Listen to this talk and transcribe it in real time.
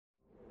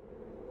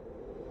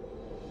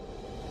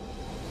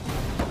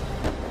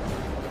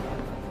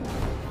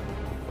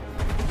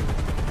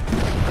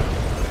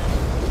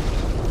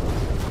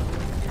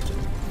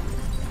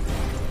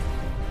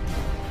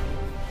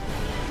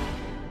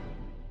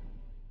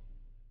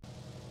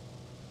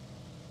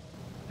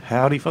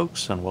Howdy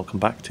folks, and welcome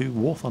back to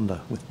War Thunder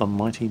with the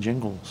mighty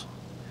Jingles.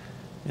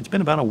 It's been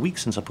about a week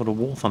since I put a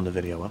War Thunder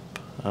video up.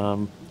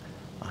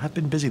 I have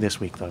been busy this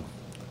week though,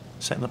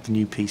 setting up the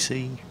new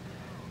PC,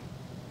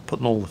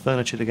 putting all the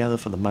furniture together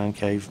for the man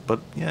cave, but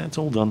yeah, it's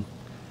all done.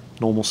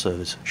 Normal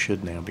service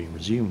should now be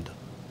resumed.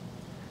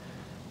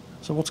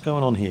 So what's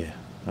going on here?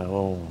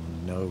 Oh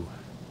no.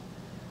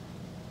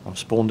 I've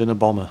spawned in a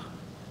bomber,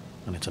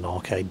 and it's an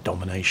arcade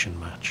domination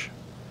match.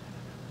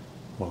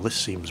 Well, this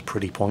seems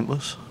pretty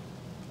pointless.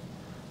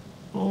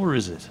 Or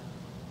is it?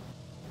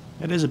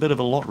 It is a bit of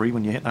a lottery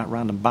when you hit that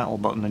random battle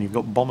button and you've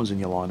got bombers in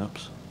your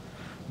lineups.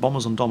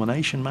 Bombers on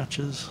domination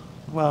matches,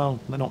 well,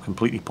 they're not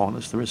completely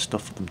pointless. There is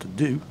stuff for them to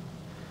do.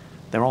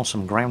 There are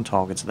some ground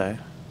targets there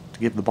to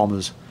give the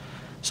bombers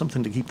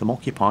something to keep them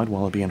occupied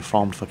while they're being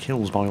farmed for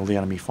kills by all the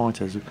enemy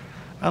fighters.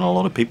 And a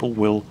lot of people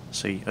will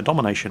see a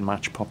domination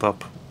match pop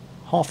up.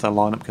 Half their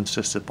lineup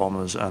consists of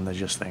bombers and they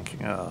just think,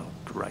 oh,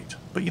 great.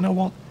 But you know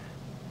what?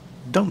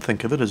 Don't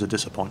think of it as a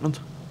disappointment.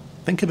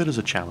 Think of it as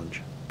a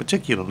challenge,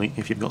 particularly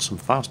if you've got some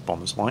fast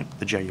bombers like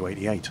the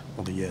Ju-88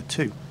 or the Year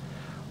 2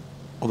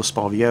 or the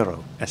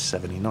Sparviero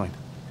S79.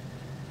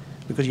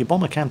 Because your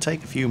bomber can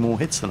take a few more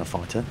hits than a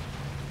fighter,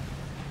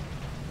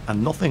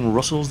 and nothing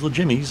rustles the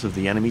jimmies of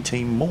the enemy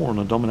team more in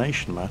a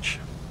domination match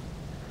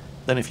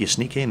than if you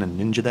sneak in and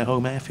ninja their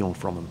home airfield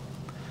from them,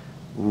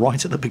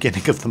 right at the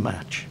beginning of the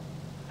match.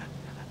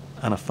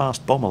 And a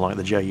fast bomber like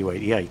the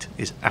Ju-88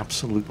 is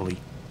absolutely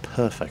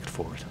perfect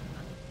for it.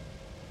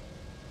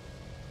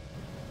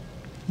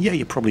 Yeah,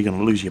 you're probably going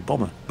to lose your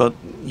bomber, but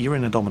you're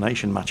in a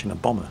domination match in a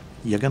bomber.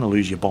 You're going to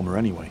lose your bomber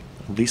anyway.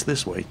 At least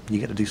this way, you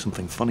get to do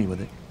something funny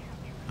with it.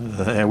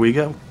 There we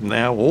go.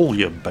 Now all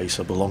your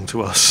baser belong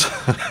to us.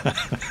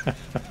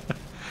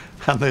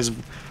 And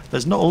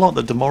there's not a lot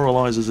that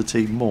demoralises a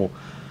team more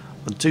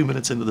than 2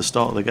 minutes into the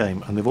start of the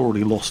game and they've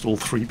already lost all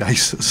 3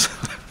 bases.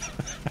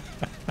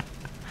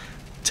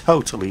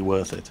 Totally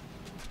worth it.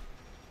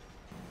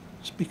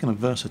 Speaking of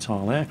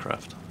versatile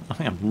aircraft, I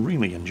think I'm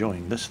really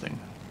enjoying this thing.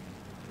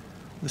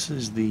 This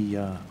is the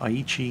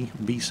Aichi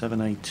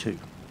B7A2.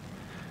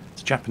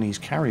 It's Japanese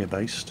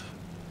carrier-based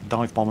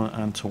dive bomber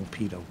and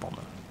torpedo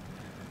bomber.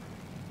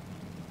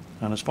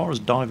 And as far as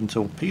dive and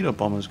torpedo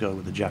bombers go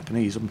with the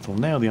Japanese, up until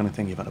now the only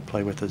thing you've had to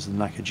play with is the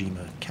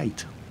Nakajima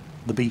Kate,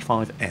 the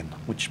B5N,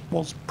 which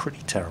was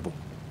pretty terrible.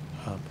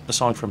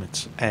 Aside from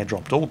its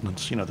air-dropped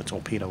ordnance, you know, the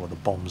torpedo or the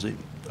bombs, it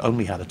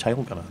only had a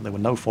tail gunner. There were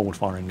no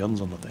forward-firing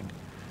guns on the thing.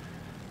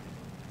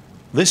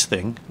 This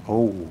thing,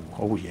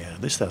 oh yeah,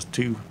 this has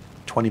 2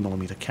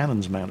 20mm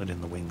cannons mounted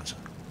in the wings.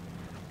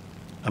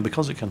 And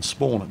because it can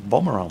spawn at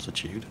bomber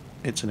altitude,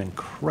 it's an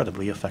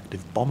incredibly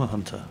effective bomber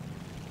hunter.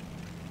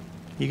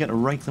 You get to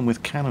rake them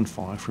with cannon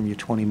fire from your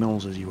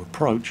 20mm as you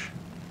approach,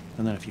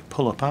 and then if you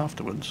pull up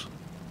afterwards,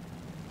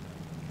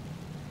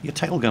 your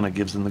tail gunner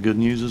gives them the good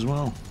news as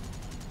well.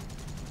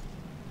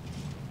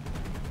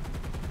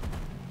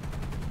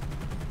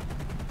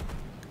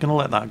 Gonna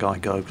let that guy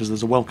go because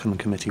there's a welcome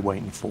committee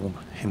waiting for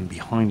him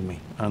behind me,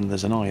 and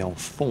there's an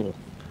IL-4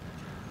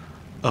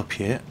 up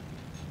here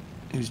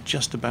who's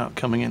just about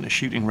coming into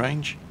shooting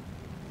range.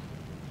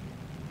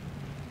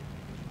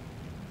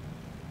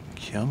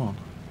 Come on.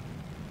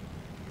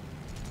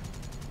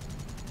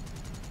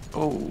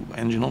 Oh,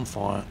 engine on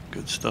fire,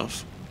 good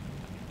stuff.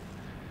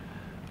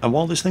 And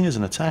while this thing is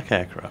an attack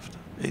aircraft,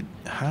 it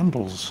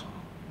handles,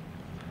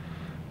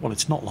 well,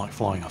 it's not like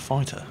flying a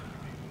fighter.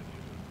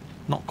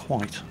 Not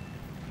quite.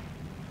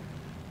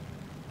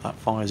 That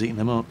fire's eating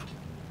him up.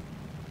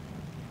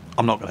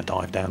 I'm not going to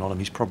dive down on him,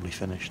 he's probably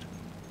finished.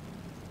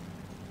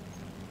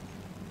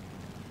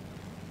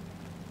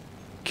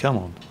 Come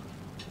on.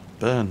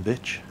 Burn,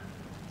 bitch.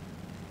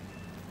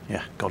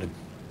 Yeah, got him.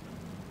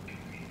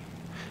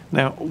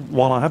 Now,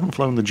 while I haven't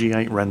flown the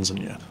G8 Renzen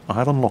yet, I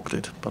have unlocked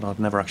it, but I've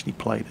never actually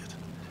played it.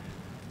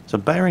 So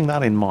bearing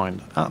that in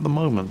mind, at the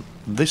moment,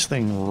 this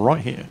thing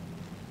right here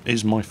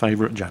is my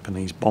favourite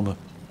Japanese bomber.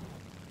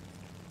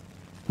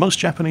 Most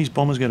Japanese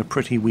bombers get a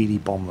pretty weedy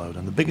bomb load,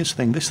 and the biggest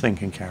thing this thing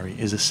can carry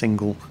is a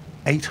single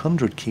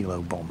 800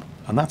 kilo bomb,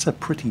 and that's a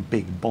pretty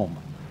big bomb.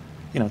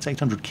 You know, it's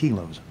 800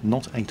 kilos,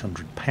 not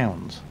 800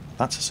 pounds.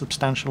 That's a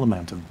substantial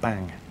amount of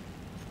bang.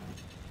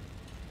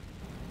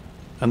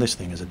 And this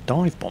thing is a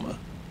dive bomber.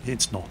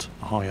 It's not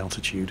a high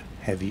altitude,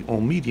 heavy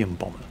or medium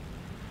bomber.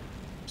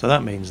 So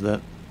that means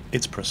that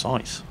it's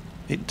precise.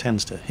 It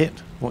tends to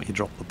hit what you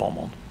drop the bomb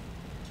on.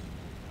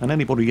 And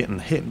anybody getting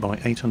hit by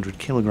 800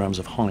 kilograms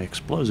of high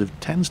explosive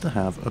tends to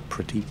have a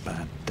pretty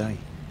bad day.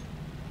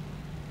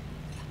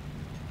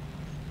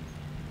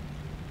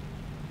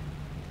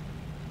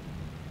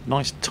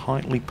 Nice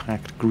tightly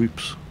packed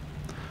groups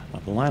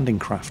of landing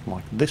craft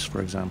like this, for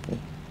example.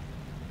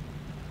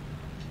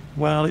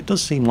 Well, it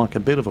does seem like a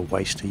bit of a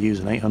waste to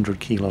use an 800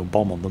 kilo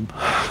bomb on them.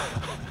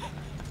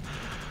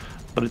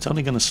 But it's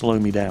only going to slow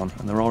me down,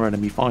 and there are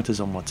enemy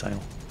fighters on my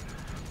tail.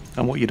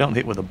 And what you don't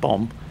hit with a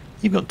bomb,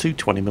 you've got 2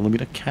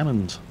 20mm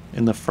cannons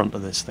in the front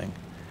of this thing.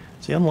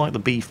 See, unlike the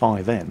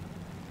B5N,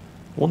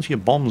 once your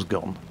bomb's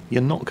gone,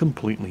 you're not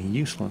completely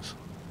useless.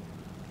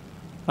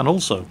 And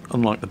also,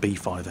 unlike the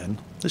B5N,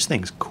 This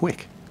thing's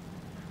quick,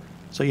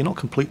 so you're not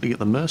completely at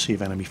the mercy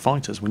of enemy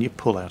fighters when you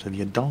pull out of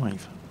your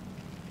dive.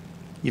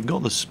 You've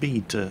got the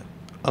speed to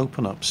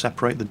open up,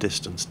 separate the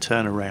distance,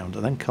 turn around,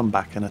 and then come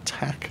back and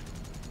attack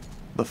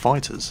the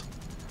fighters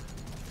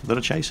that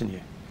are chasing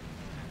you.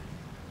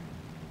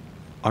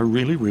 I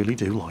really, really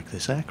do like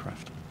this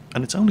aircraft,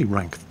 and it's only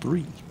rank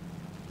 3.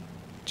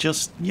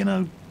 Just, you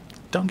know,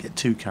 don't get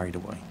too carried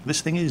away.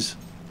 This thing is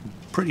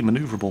pretty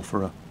manoeuvrable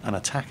for an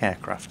attack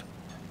aircraft,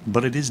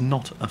 but it is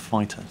not a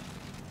fighter.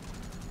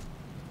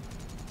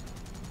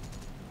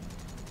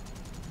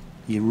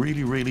 You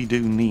really, really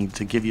do need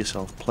to give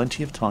yourself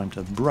plenty of time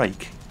to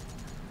brake.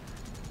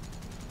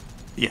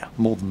 Yeah,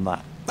 more than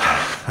that.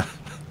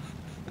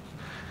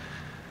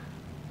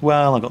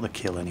 Well, I got the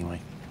kill anyway.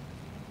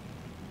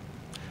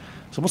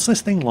 So what's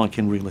this thing like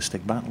in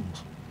realistic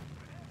battles?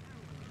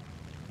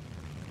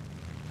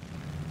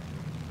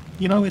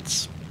 You know,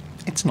 it's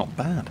not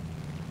bad.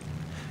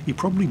 You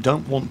probably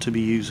don't want to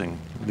be using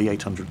the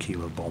 800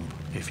 kilo bomb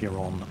if you're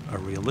on a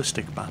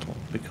realistic battle,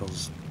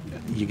 because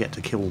you get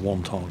to kill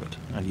one target,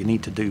 and you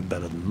need to do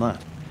better than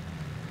that.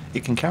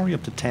 It can carry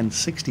up to 10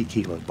 60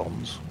 kilo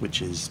bombs,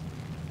 which is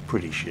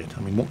pretty shit.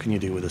 I mean, what can you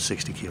do with a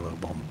 60 kilo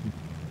bomb?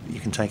 You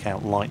can take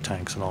out light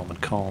tanks and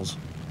armoured cars,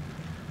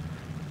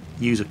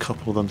 use a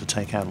couple of them to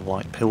take out a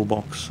light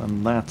pillbox,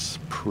 and that's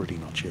pretty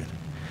much it.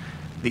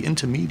 The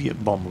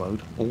intermediate bomb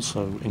load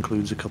also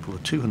includes a couple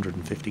of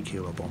 250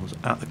 kilo bombs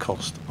at the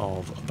cost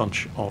of a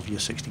bunch of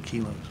your 60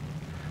 kilos.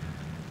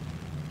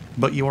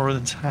 But you are an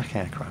attack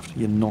aircraft,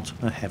 you're not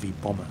a heavy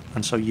bomber,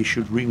 and so you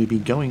should really be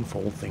going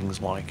for things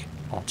like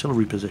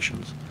artillery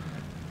positions,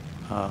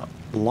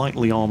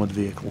 lightly armoured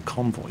vehicle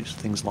convoys,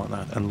 things like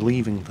that, and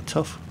leaving the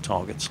tough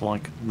targets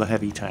like the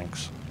heavy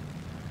tanks,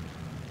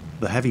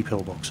 the heavy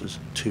pillboxes,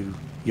 to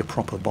your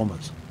proper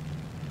bombers.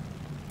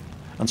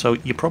 And so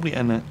you're probably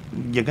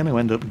you're going to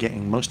end up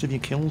getting most of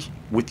your kills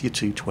with your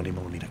two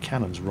 20mm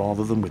cannons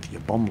rather than with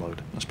your bomb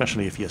load,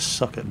 especially if you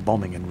suck at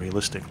bombing in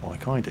realistic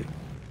like I do.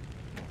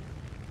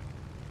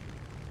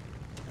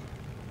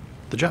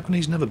 The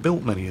Japanese never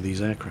built many of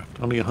these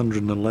aircraft, only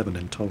 111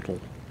 in total,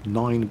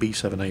 9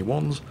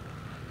 B7A1s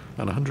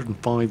and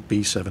 105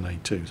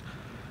 B7A2s.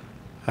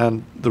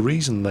 And the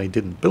reason they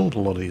didn't build a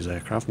lot of these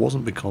aircraft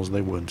wasn't because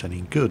they weren't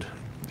any good,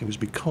 it was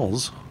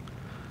because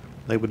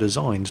they were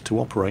designed to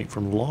operate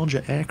from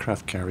larger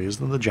aircraft carriers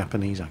than the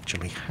Japanese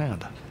actually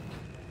had.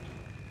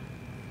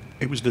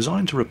 It was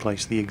designed to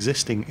replace the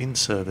existing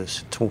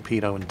in-service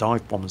torpedo and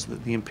dive bombers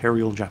that the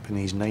Imperial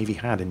Japanese Navy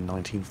had in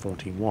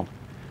 1941,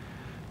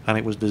 and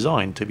it was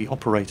designed to be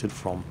operated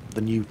from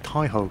the new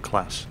Taiho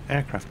class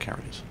aircraft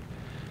carriers.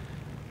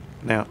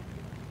 Now,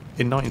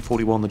 in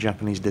 1941 the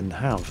Japanese didn't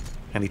have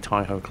any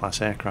Taiho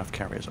class aircraft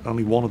carriers,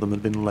 only one of them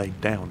had been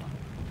laid down,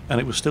 and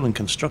it was still in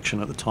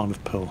construction at the time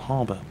of Pearl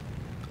Harbor.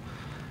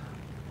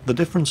 The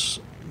difference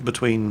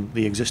between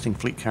the existing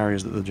fleet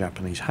carriers that the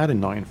Japanese had in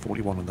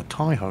 1941 and the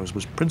Taihos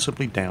was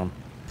principally down,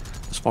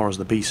 as far as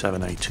the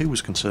B7A2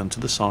 was concerned,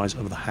 to the size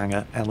of the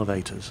hangar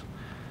elevators.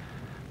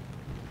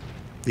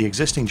 The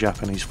existing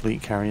Japanese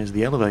fleet carriers,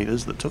 the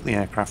elevators that took the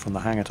aircraft from the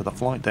hangar to the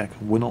flight deck,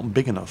 were not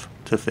big enough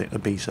to fit a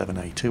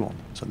B7A2 on,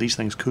 so these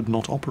things could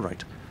not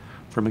operate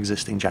from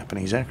existing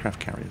Japanese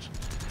aircraft carriers,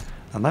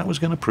 and that was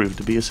going to prove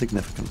to be a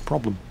significant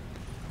problem.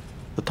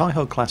 The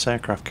Taiho class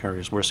aircraft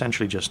carriers were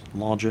essentially just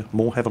larger,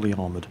 more heavily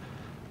armoured,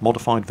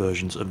 modified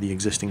versions of the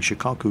existing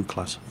Shikaku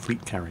class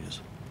fleet carriers.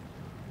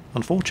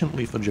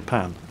 Unfortunately for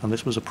Japan, and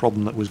this was a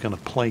problem that was going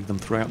to plague them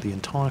throughout the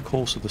entire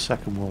course of the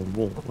Second World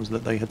War, was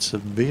that they had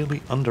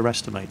severely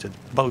underestimated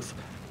both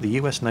the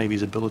US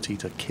Navy's ability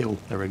to kill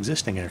their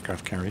existing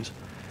aircraft carriers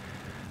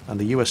and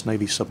the US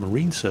Navy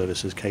Submarine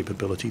Service's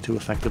capability to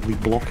effectively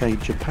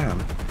blockade Japan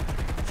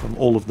from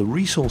all of the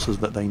resources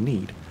that they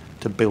need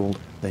to build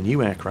their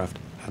new aircraft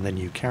and their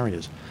new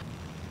carriers.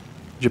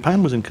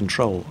 Japan was in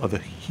control of a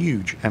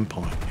huge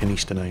empire in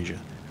Eastern Asia.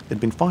 They'd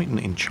been fighting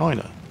in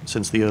China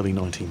since the early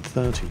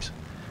 1930s.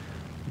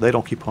 They'd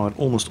occupied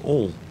almost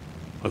all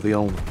of the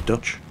old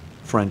Dutch,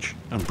 French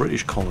and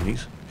British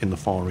colonies in the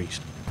Far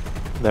East.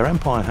 Their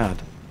empire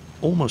had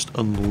almost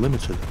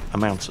unlimited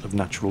amounts of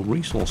natural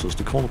resources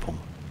to call upon.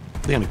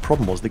 The only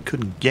problem was they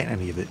couldn't get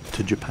any of it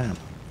to Japan,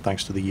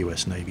 thanks to the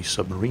US Navy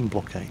submarine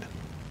blockade.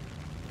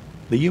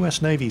 The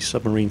US Navy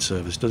Submarine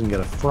Service doesn't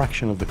get a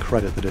fraction of the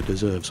credit that it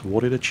deserves for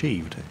what it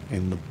achieved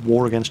in the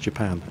war against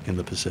Japan in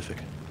the Pacific.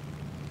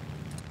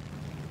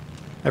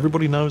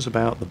 Everybody knows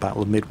about the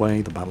Battle of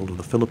Midway, the Battle of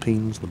the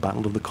Philippines, the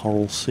Battle of the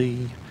Coral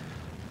Sea,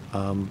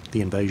 the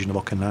invasion of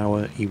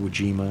Okinawa, Iwo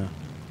Jima,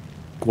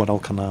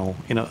 Guadalcanal,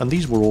 and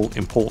these were all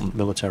important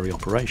military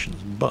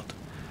operations, but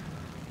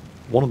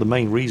one of the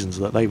main reasons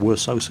that they were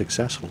so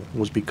successful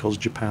was because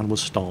Japan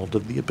was starved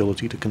of the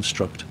ability to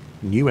construct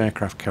new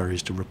aircraft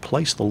carriers to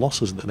replace the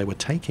losses that they were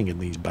taking in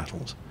these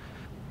battles.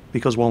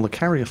 Because while the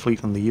carrier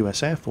fleet and the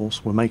US Air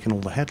Force were making all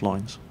the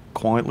headlines,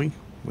 quietly,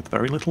 with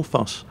very little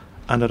fuss,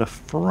 and at a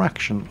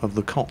fraction of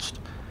the cost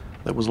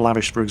that was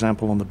lavished, for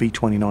example, on the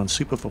B-29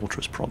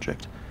 Superfortress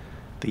project,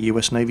 the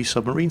US Navy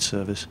Submarine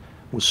Service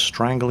was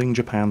strangling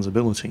Japan's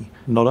ability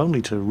not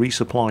only to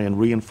resupply and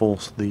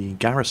reinforce the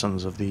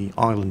garrisons of the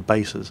island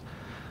bases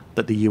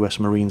that the US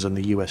Marines and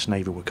the US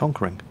Navy were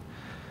conquering,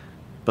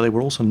 but they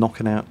were also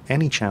knocking out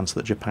any chance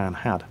that Japan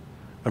had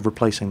of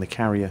replacing the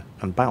carrier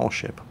and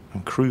battleship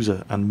and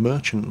cruiser and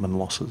merchantman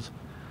losses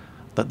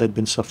that they'd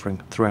been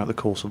suffering throughout the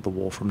course of the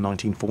war from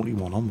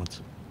 1941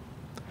 onwards.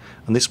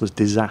 And this was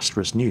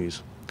disastrous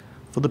news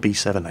for the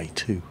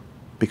B7A2,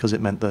 because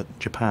it meant that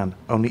Japan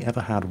only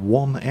ever had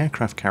one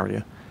aircraft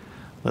carrier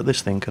that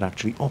this thing could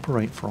actually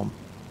operate from,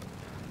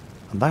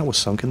 and that was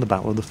sunk in the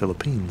Battle of the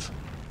Philippines.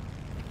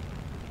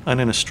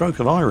 And in a stroke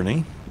of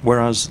irony,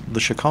 whereas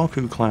the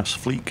Shikaku-class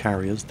fleet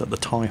carriers that the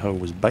Taiho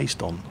was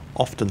based on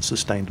often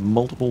sustained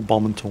multiple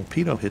bomb and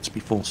torpedo hits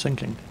before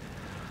sinking,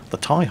 the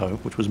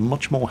Taiho, which was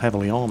much more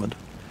heavily armoured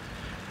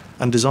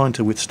and designed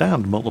to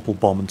withstand multiple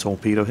bomb and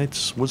torpedo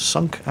hits, was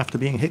sunk after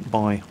being hit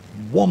by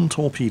one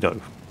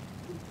torpedo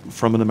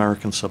from an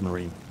American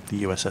submarine,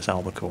 the USS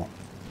Albacore.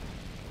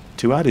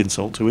 To add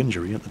insult to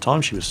injury, at the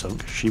time she was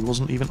sunk, she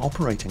wasn't even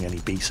operating any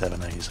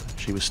B-7As.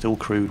 She was still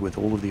crewed with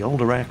all of the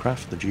older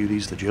aircraft, the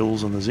Judys, the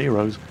Jills and the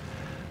Zeros,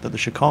 that the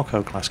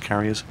Chicago-class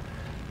carriers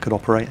could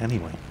operate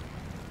anyway.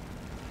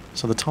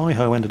 So the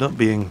Taiho ended up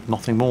being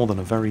nothing more than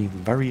a very,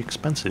 very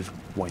expensive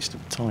waste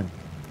of time.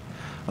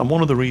 And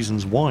one of the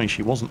reasons why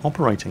she wasn't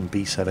operating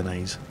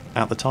B-7As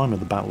at the time of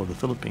the Battle of the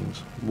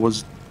Philippines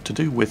was to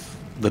do with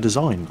the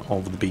design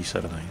of the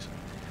B-7As.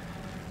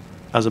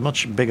 As a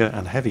much bigger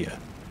and heavier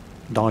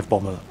dive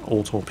bomber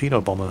or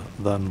torpedo bomber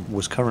than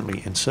was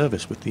currently in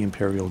service with the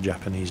Imperial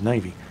Japanese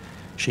Navy,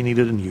 she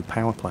needed a new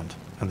power plant,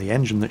 and the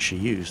engine that she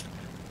used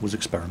was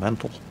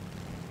experimental.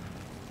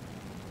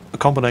 A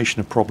combination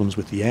of problems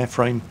with the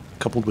airframe,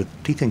 coupled with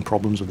teething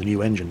problems with the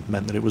new engine,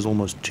 meant that it was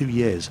almost 2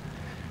 years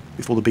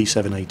before the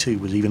B7A2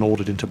 was even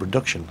ordered into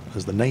production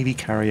as the Navy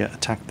Carrier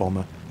Attack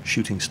Bomber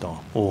Shooting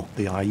Star, or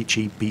the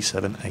Aichi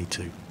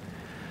B7A2.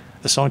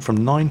 Aside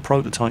from 9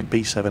 prototype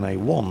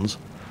B7A1s,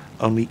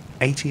 only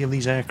 80 of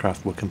these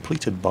aircraft were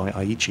completed by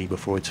Aichi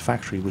before its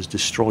factory was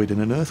destroyed in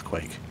an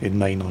earthquake in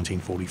May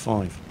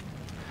 1945.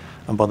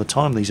 And by the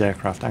time these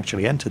aircraft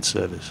actually entered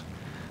service,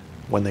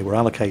 when they were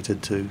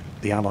allocated to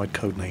the Allied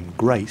codename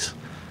Grace,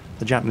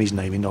 the Japanese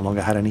Navy no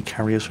longer had any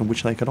carriers from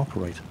which they could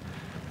operate,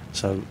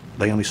 so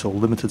they only saw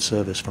limited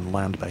service from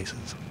land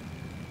bases.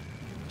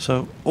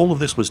 So all of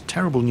this was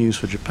terrible news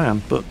for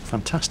Japan, but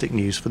fantastic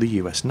news for the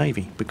US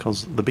Navy,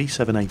 because the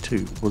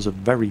B7A2 was a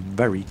very,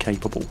 very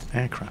capable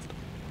aircraft.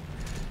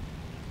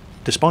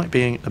 Despite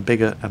being a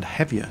bigger and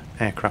heavier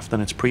aircraft than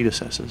its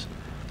predecessors,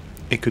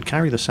 it could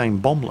carry the same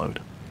bomb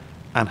load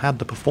and had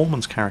the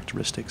performance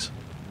characteristics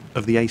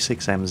of the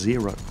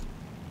A6M0.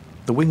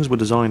 The wings were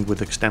designed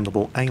with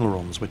extendable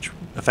ailerons, which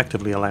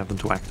effectively allowed them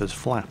to act as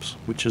flaps,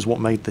 which is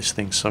what made this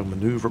thing so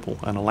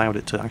manoeuvrable and allowed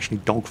it to actually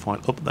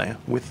dogfight up there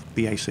with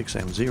the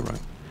A6M0.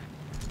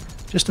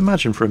 Just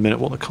imagine for a minute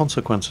what the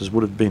consequences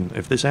would have been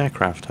if this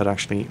aircraft had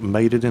actually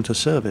made it into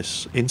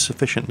service in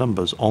sufficient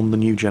numbers on the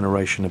new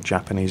generation of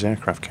Japanese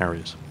aircraft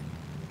carriers.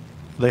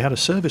 They had a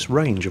service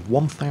range of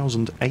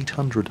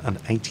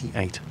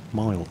 1,888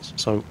 miles,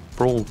 so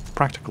for all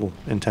practical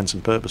intents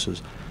and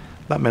purposes,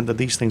 that meant that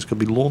these things could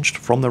be launched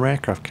from their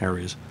aircraft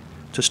carriers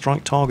to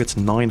strike targets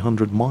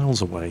 900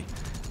 miles away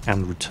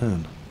and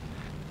return.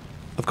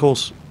 Of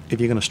course, if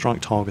you're going to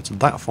strike targets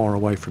that far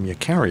away from your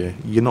carrier,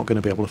 you're not going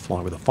to be able to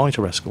fly with a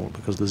fighter escort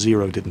because the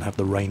Zero didn't have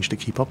the range to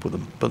keep up with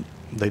them, but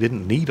they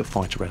didn't need a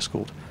fighter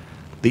escort.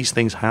 These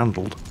things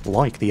handled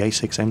like the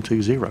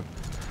A6M20,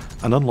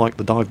 and unlike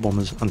the dive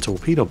bombers and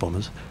torpedo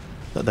bombers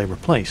that they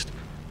replaced,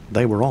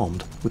 they were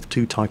armed with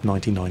 2 Type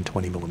 99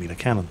 20mm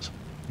cannons.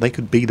 They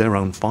could be their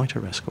own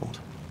fighter escort.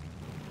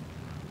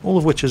 All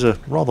of which is a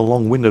rather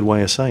long-winded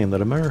way of saying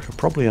that America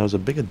probably owes a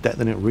bigger debt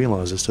than it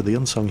realises to the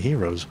unsung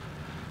heroes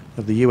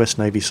of the US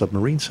Navy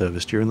Submarine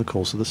Service during the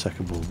course of the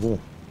Second World War.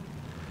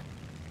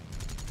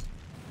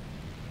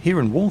 Here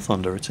in War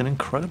Thunder, it's an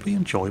incredibly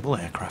enjoyable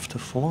aircraft to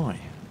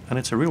fly, and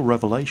it's a real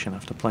revelation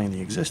after playing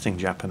the existing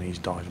Japanese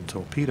dive and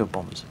torpedo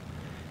bombers.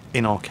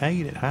 In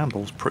arcade, it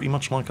handles pretty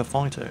much like a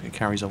fighter. It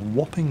carries a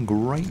whopping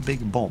great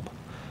big bomb,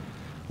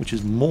 which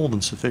is more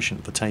than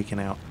sufficient for taking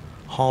out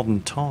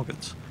hardened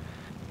targets.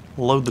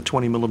 Load the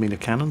 20mm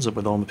cannons up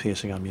with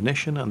armor-piercing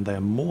ammunition, and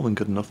they're more than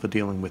good enough for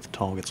dealing with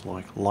targets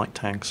like light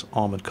tanks,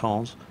 armoured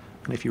cars,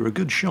 and if you're a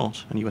good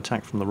shot and you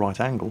attack from the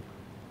right angle,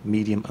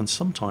 medium and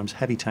sometimes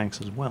heavy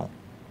tanks as well.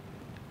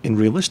 In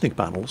realistic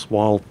battles,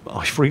 while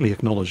I freely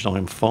acknowledge I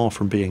am far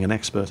from being an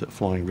expert at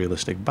flying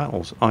realistic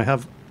battles, I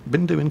have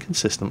been doing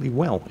consistently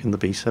well in the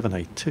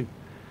B7A2.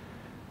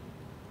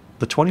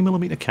 The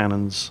 20mm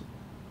cannons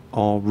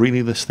are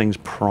really this thing's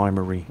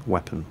primary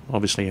weapon.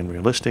 Obviously in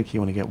realistic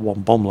you only get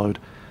one bomb load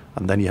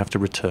and then you have to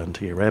return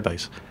to your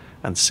airbase.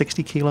 And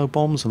 60 kilo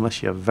bombs,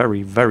 unless you're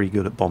very, very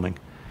good at bombing,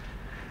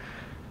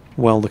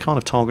 well, the kind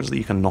of targets that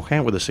you can knock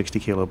out with a 60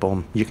 kilo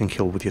bomb, you can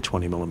kill with your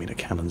 20mm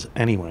cannons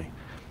anyway.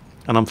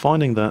 And I'm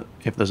finding that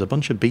if there's a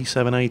bunch of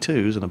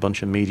B7A2s and a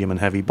bunch of medium and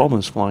heavy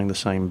bombers flying the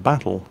same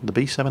battle, the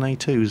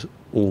B7A2s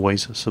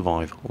always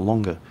survive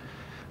longer.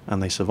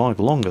 And they survive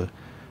longer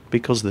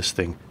because this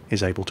thing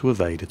is able to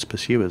evade its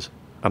pursuers,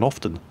 and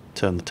often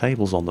turn the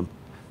tables on them,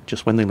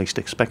 just when they least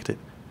expect it,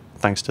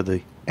 thanks to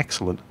the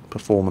excellent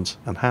performance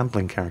and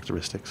handling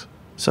characteristics.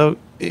 So,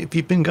 if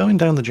you've been going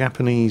down the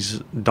Japanese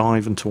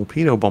dive and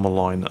torpedo bomber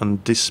line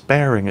and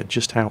despairing at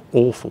just how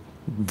awful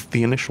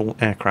the initial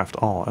aircraft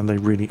are, and they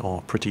really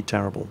are pretty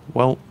terrible,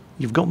 well,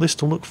 you've got this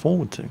to look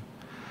forward to.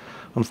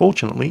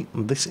 Unfortunately,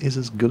 this is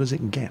as good as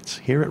it gets.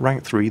 Here at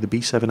Rank 3, the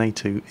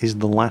B7A2 is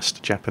the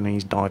last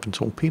Japanese dive and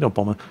torpedo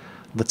bomber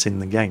that's in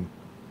the game,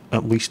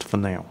 at least for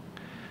now.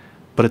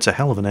 But it's a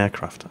hell of an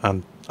aircraft,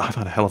 and I've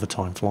had a hell of a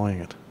time flying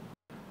it.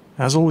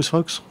 As always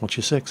folks, watch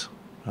your 6,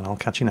 and I'll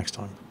catch you next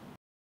time.